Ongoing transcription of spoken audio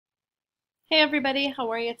Hey everybody,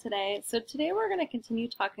 how are you today? So today we're going to continue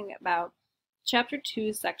talking about Chapter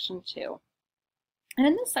 2, Section 2. And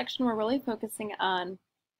in this section we're really focusing on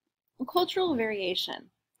cultural variation.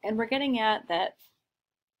 And we're getting at that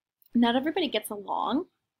not everybody gets along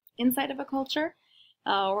inside of a culture.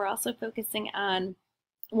 We're also focusing on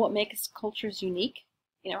what makes cultures unique.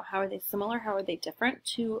 How are they similar? How are they different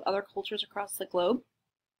to other cultures across the globe?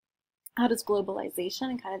 How does globalization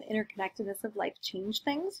and kind of the interconnectedness of life change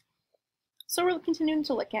things? So we're continuing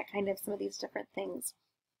to look at kind of some of these different things.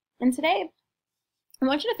 And today, I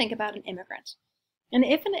want you to think about an immigrant. And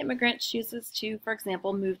if an immigrant chooses to, for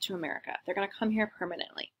example, move to America, they're going to come here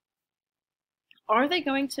permanently. Are they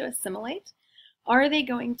going to assimilate? Are they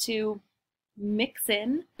going to mix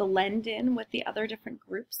in, blend in with the other different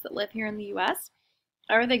groups that live here in the US?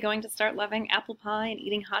 Are they going to start loving apple pie and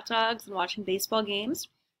eating hot dogs and watching baseball games?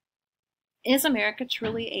 Is America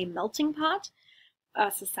truly a melting pot?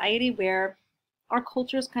 A society where our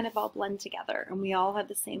cultures kind of all blend together and we all have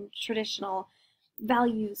the same traditional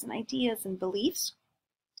values and ideas and beliefs?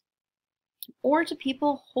 Or do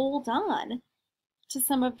people hold on to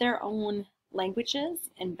some of their own languages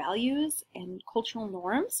and values and cultural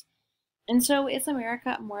norms? And so is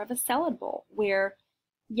America more of a salad bowl where,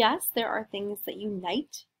 yes, there are things that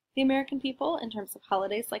unite the American people in terms of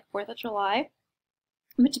holidays like 4th of July,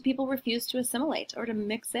 but do people refuse to assimilate or to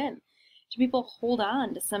mix in? Do people hold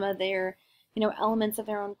on to some of their, elements of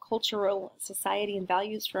their own cultural society and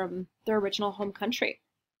values from their original home country?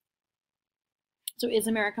 So is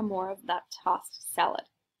America more of that tossed salad?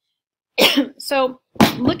 So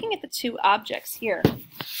looking at the two objects here,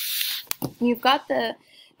 you've got the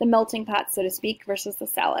melting pot, so to speak, versus the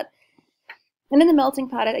salad. And in the melting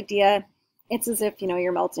pot idea, it's as if,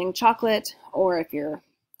 you're melting chocolate, or if you're,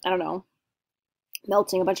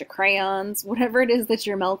 melting a bunch of crayons, whatever it is that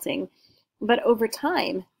you're melting. But over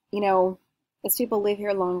time, as people live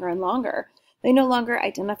here longer and longer, they no longer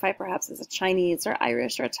identify perhaps as a Chinese or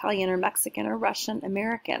Irish or Italian or Mexican or Russian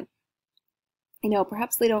American.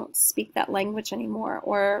 Perhaps they don't speak that language anymore,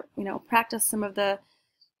 or, practice some of the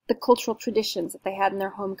cultural traditions that they had in their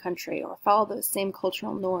home country, or follow those same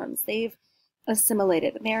cultural norms. They've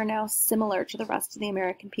assimilated and they are now similar to the rest of the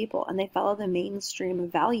American people, and they follow the mainstream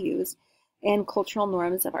values and cultural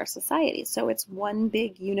norms of our society. So it's one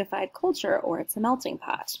big unified culture, or it's a melting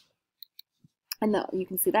pot. And you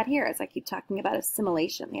can see that here as I keep talking about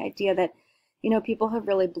assimilation, the idea that, people have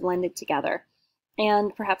really blended together,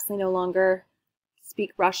 and perhaps they no longer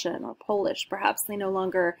speak Russian or Polish. Perhaps they no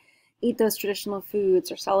longer eat those traditional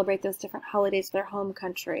foods or celebrate those different holidays of their home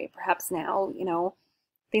country. Perhaps now,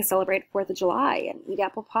 they celebrate 4th of July and eat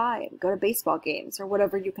apple pie and go to baseball games, or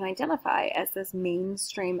whatever you can identify as this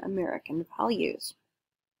mainstream American values.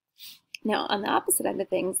 Now, on the opposite end of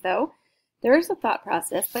things, though, there is a thought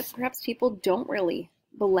process that perhaps people don't really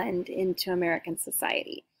blend into American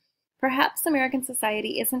society. Perhaps American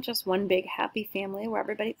society isn't just one big happy family where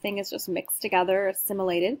everything is just mixed together,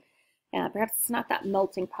 assimilated. Perhaps it's not that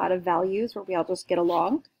melting pot of values where we all just get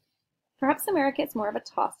along. Perhaps America is more of a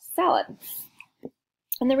tossed salad.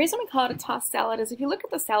 And the reason we call it a tossed salad is if you look at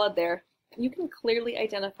the salad there, you can clearly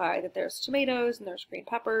identify that there's tomatoes and there's green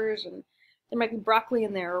peppers, and there might be broccoli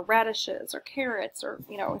in there, or radishes, or carrots, or,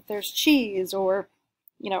 if there's cheese, or,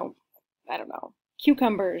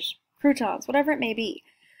 cucumbers, croutons, whatever it may be.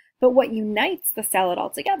 But what unites the salad all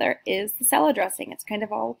together is the salad dressing. It's kind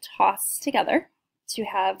of all tossed together to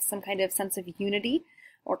have some kind of sense of unity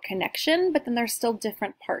or connection, but then there's still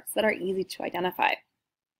different parts that are easy to identify.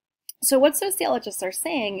 So what sociologists are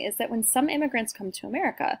saying is that when some immigrants come to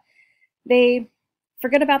America, they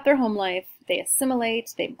forget about their home life, they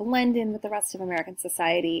assimilate, they blend in with the rest of American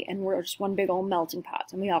society, and we're just one big old melting pot,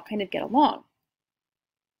 and we all kind of get along.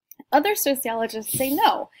 Other sociologists say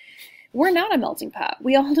no, we're not a melting pot.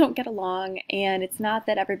 We all don't get along, and it's not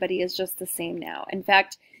that everybody is just the same now. In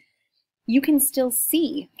fact, you can still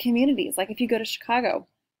see communities, like if you go to Chicago,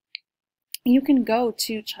 you can go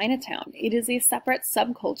to Chinatown. It is a separate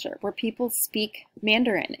subculture where people speak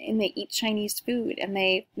Mandarin and they eat Chinese food and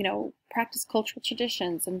they, practice cultural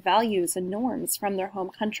traditions and values and norms from their home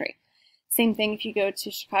country. Same thing if you go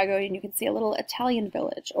to Chicago and you can see a little Italian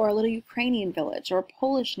village or a little Ukrainian village or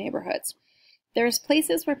Polish neighborhoods. There's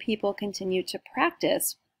places where people continue to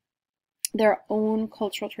practice their own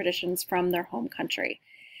cultural traditions from their home country.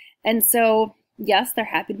 And so, yes, they're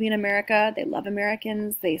happy to be in America. They love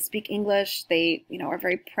Americans. They speak English. They, are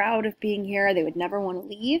very proud of being here. They would never want to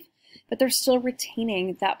leave, but they're still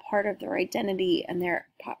retaining that part of their identity and their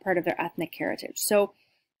part of their ethnic heritage. So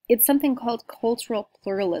it's something called cultural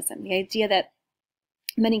pluralism, the idea that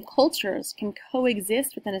many cultures can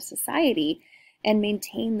coexist within a society and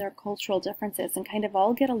maintain their cultural differences and kind of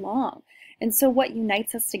all get along. And so what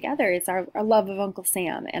unites us together is our love of Uncle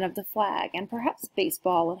Sam and of the flag and perhaps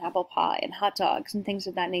baseball and apple pie and hot dogs and things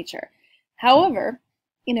of that nature. However,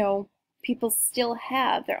 people still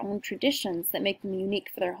have their own traditions that make them unique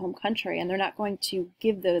for their home country, and they're not going to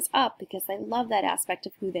give those up because they love that aspect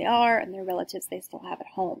of who they are and their relatives they still have at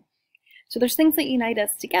home. So there's things that unite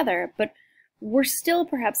us together, but we're still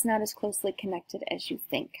perhaps not as closely connected as you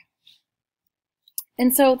think.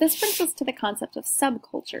 And so this brings us to the concept of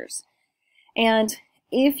subcultures. And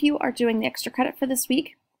if you are doing the extra credit for this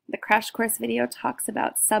week, the crash course video talks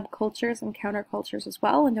about subcultures and countercultures as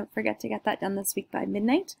well, and don't forget to get that done this week by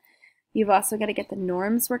midnight. You've also got to get the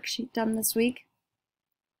norms worksheet done this week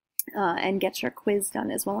and get your quiz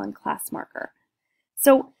done as well on class marker.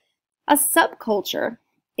 So a subculture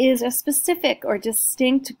is a specific or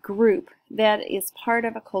distinct group that is part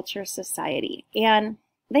of a culture society, and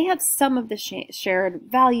they have some of the shared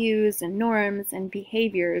values and norms and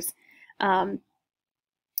behaviors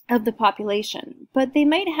of the population, but they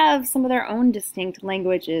might have some of their own distinct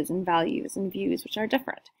languages and values and views which are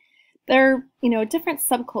different. They're, different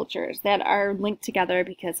subcultures that are linked together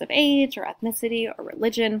because of age or ethnicity or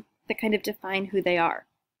religion that kind of define who they are.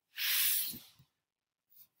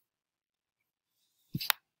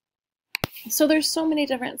 So there's so many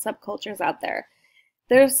different subcultures out there.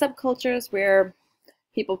 There's subcultures where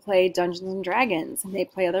people play Dungeons and Dragons and they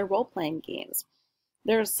play other role-playing games.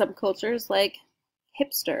 There's subcultures like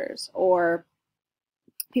hipsters or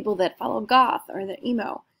people that follow goth or the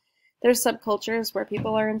emo. There's subcultures where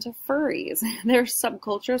people are into furries. There's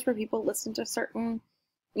subcultures where people listen to certain,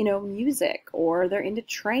 music, or they're into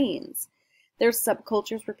trains. There's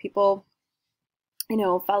subcultures where people,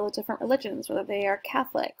 follow different religions, whether they are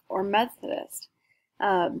Catholic or Methodist.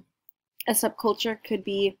 A subculture could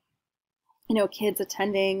be, kids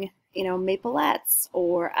attending Maplettes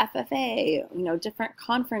or FFA, different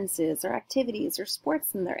conferences or activities or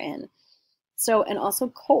sports that they're in. So, and also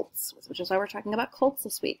cults, which is why we're talking about cults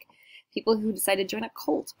this week. People who decide to join a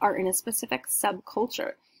cult are in a specific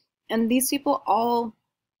subculture. And these people all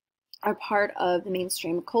are part of the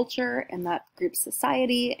mainstream culture and that group's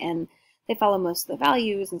society, and they follow most of the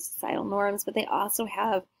values and societal norms, but they also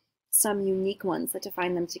have some unique ones that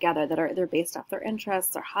define them together they're based off their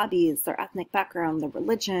interests, their hobbies, their ethnic background, their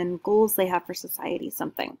religion, goals they have for society,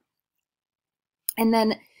 something. And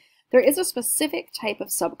then there is a specific type of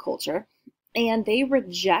subculture, and they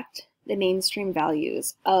reject the mainstream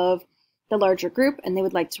values of the larger group, and they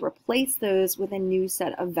would like to replace those with a new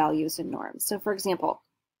set of values and norms. So for example,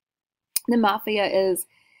 the mafia is,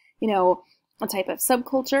 a type of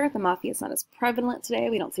subculture. The mafia is not as prevalent today.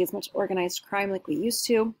 We don't see as much organized crime like we used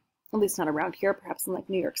to, at least not around here, perhaps in like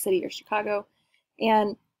New York City or Chicago.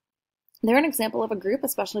 And they're an example of a group,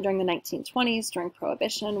 especially during the 1920s, during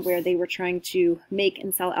Prohibition, where they were trying to make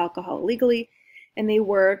and sell alcohol illegally, and they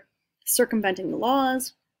were circumventing the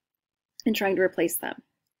laws and trying to replace them.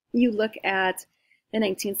 You look at the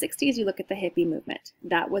 1960s, you look at the hippie movement.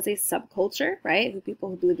 That was a subculture, right? The people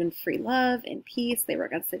who believed in free love and peace. They were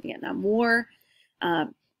against the Vietnam War.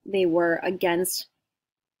 They were against,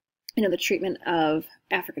 the treatment of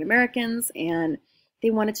African Americans, and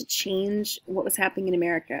they wanted to change what was happening in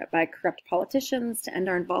America by corrupt politicians, to end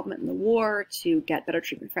our involvement in the war, to get better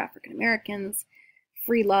treatment for African Americans,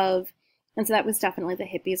 free love. And so that was definitely, the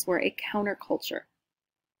hippies were a counterculture.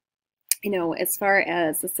 As far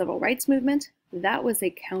as the civil rights movement, that was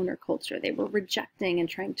a counterculture. They were rejecting and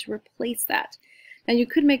trying to replace that. Now, you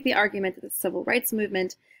could make the argument that the civil rights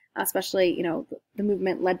movement, especially, the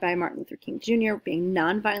movement led by Martin Luther King Jr., being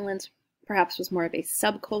nonviolent, perhaps was more of a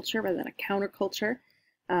subculture rather than a counterculture.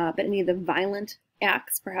 But any of the violent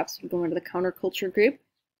acts perhaps would go into the counterculture group.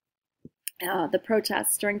 The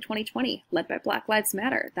protests during 2020, led by Black Lives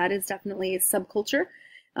Matter, that is definitely a subculture.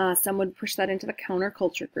 Some would push that into the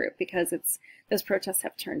counterculture group because those protests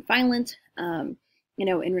have turned violent,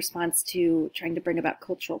 in response to trying to bring about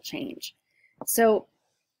cultural change. So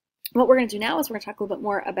what we're going to do now is we're going to talk a little bit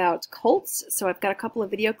more about cults. So I've got a couple of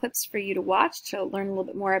video clips for you to watch to learn a little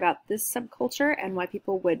bit more about this subculture and why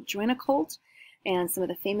people would join a cult and some of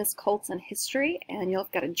the famous cults in history. And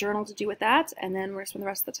you've got a journal to do with that. And then we're going to spend the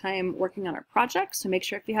rest of the time working on our project. So make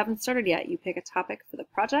sure if you haven't started yet, you pick a topic for the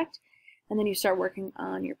project. And then you start working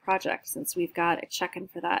on your project, since we've got a check-in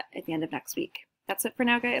for that at the end of next week. That's it for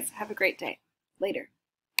now, guys. Have a great day. Later.